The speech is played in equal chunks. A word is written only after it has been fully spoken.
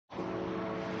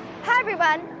Hi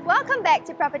everyone, welcome back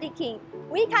to Property King.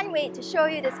 We can't wait to show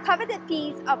you this coveted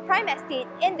piece of prime estate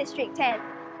in District 10.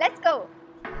 Let's go!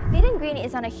 Leedon Green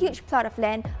is on a huge plot of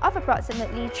land of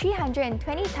approximately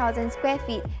 320,000 square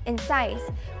feet in size,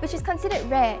 which is considered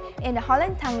rare in the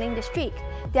Holland district.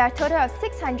 There are a total of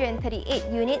 638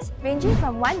 units ranging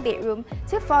from 1 bedroom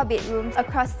to 4 bedrooms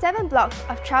across 7 blocks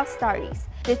of 12 stories.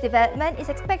 This development is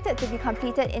expected to be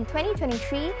completed in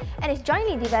 2023 and is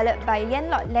jointly developed by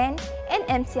Landlord Land and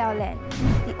MCL Land.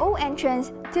 The old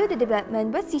entrance to the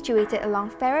development was situated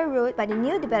along Farrer Road, but the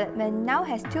new development now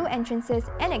has 2 entrances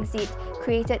and exits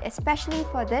created especially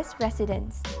for this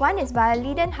residence. One is via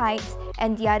Leedon Heights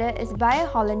and the other is via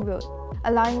Holland Road,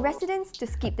 allowing residents to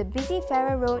skip the busy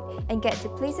Farrer Road and get to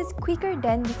places quicker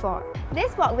than before.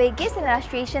 This walkway gives an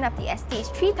illustration of the estate's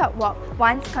treetop walk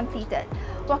once completed.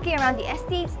 Walking around the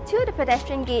estates to the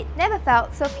pedestrian gate never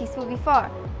felt so peaceful before.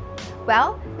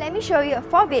 Well, let me show you a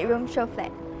 4-bedroom show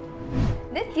flat.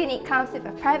 This unit comes with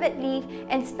a private lift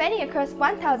and spanning across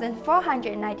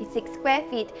 1,496 square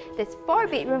feet. This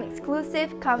 4-bedroom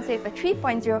exclusive comes with a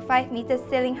 3.05 meters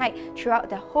ceiling height throughout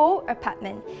the whole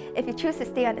apartment. If you choose to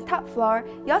stay on the top floor,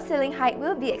 your ceiling height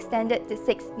will be extended to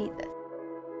 6 meters.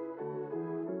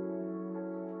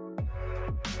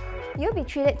 You'll be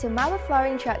treated to marble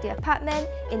flooring throughout the apartment,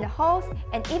 in the halls,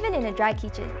 and even in the dry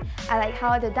kitchen. I like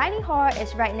how the dining hall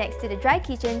is right next to the dry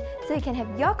kitchen, so you can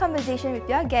have your conversation with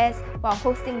your guests while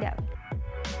hosting them.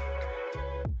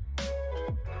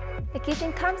 The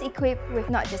kitchen comes equipped with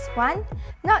not just 1,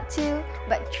 not 2,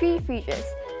 but 3 fridges.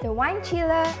 The wine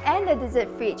chiller and the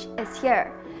dessert fridge is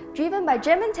here. Driven by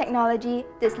German technology,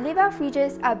 these live-out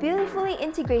fridges are beautifully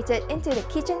integrated into the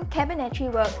kitchen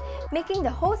cabinetry work, making the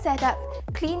whole setup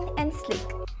clean and sleek.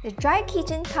 The dry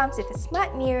kitchen comes with a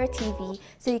smart mirror TV,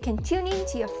 so you can tune in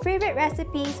to your favorite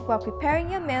recipes while preparing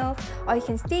your meals, or you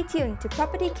can stay tuned to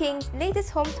Property King's latest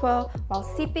home tour while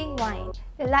sipping wine.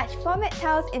 The large format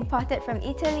tiles imported from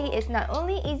Italy is not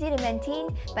only easy to maintain,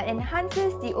 but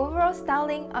enhances the overall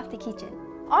styling of the kitchen.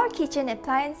 All kitchen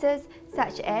appliances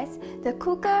such as the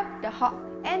cooker, the hob,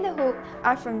 and the hook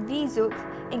are from V-Zook,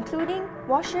 including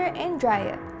washer and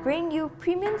dryer, bring you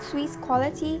premium Swiss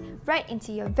quality right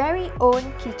into your very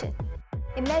own kitchen.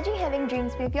 Imagine having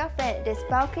drinks with your friend at this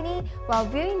balcony while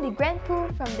viewing the grand pool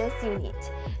from this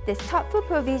unit. This thoughtful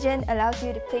provision allows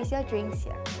you to place your drinks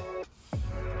here.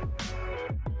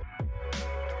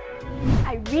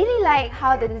 I really like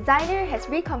how the designer has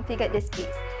reconfigured this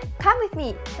space. Come with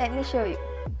me, let me show you.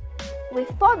 With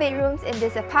 4 bedrooms in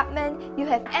this apartment, you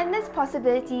have endless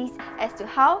possibilities as to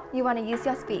how you want to use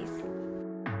your space.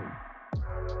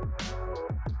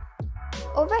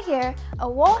 Over here, a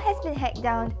wall has been hacked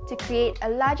down to create a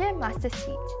larger master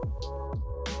suite.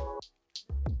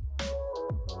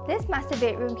 This master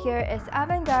bedroom here is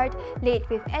avant-garde, laid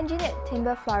with engineered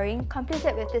timber flooring,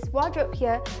 completed with this wardrobe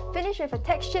here, finished with a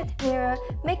textured mirror,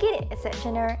 making it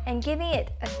exceptional and giving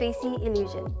it a spacey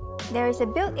illusion. There is a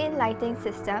built-in lighting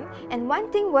system, and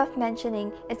one thing worth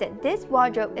mentioning is that this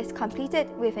wardrobe is completed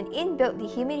with an inbuilt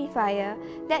dehumidifier.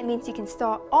 That means you can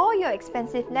store all your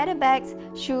expensive leather bags,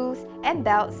 shoes, and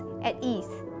belts at ease.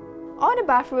 All the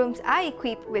bathrooms are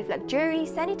equipped with luxury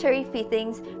sanitary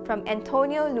fittings from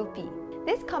Antonio Lupi.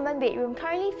 This common bedroom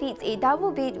currently feeds a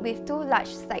double bed with 2 large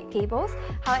side tables.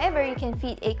 However, you can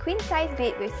fit a queen-size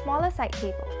bed with smaller side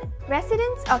tables.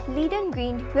 Residents of Leedon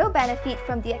Green will benefit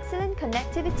from the excellent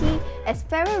connectivity, as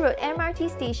Farrer Road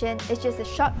MRT station is just a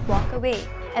short walk away,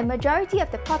 and majority of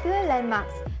the popular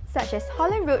landmarks such as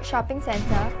Holland Road Shopping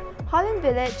Centre, Holland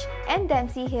Village, and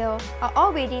Dempsey Hill are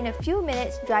all within a few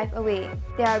minutes drive away.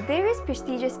 There are various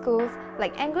prestigious schools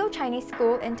like Anglo-Chinese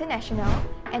School International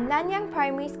and Nanyang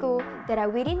Primary School that are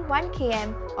within 1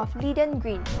 km of Leedon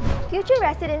Green. Future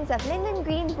residents of Leedon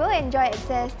Green will enjoy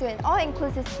access to an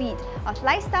all-inclusive suite of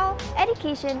lifestyle,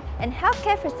 education, and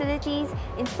healthcare facilities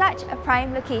in such a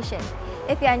prime location.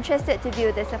 If you are interested to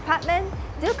view this apartment,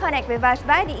 do connect with us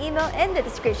via the email in the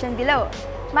description below.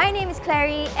 My name is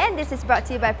Clary and this is brought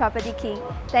to you by Property King.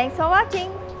 Thanks for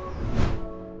watching!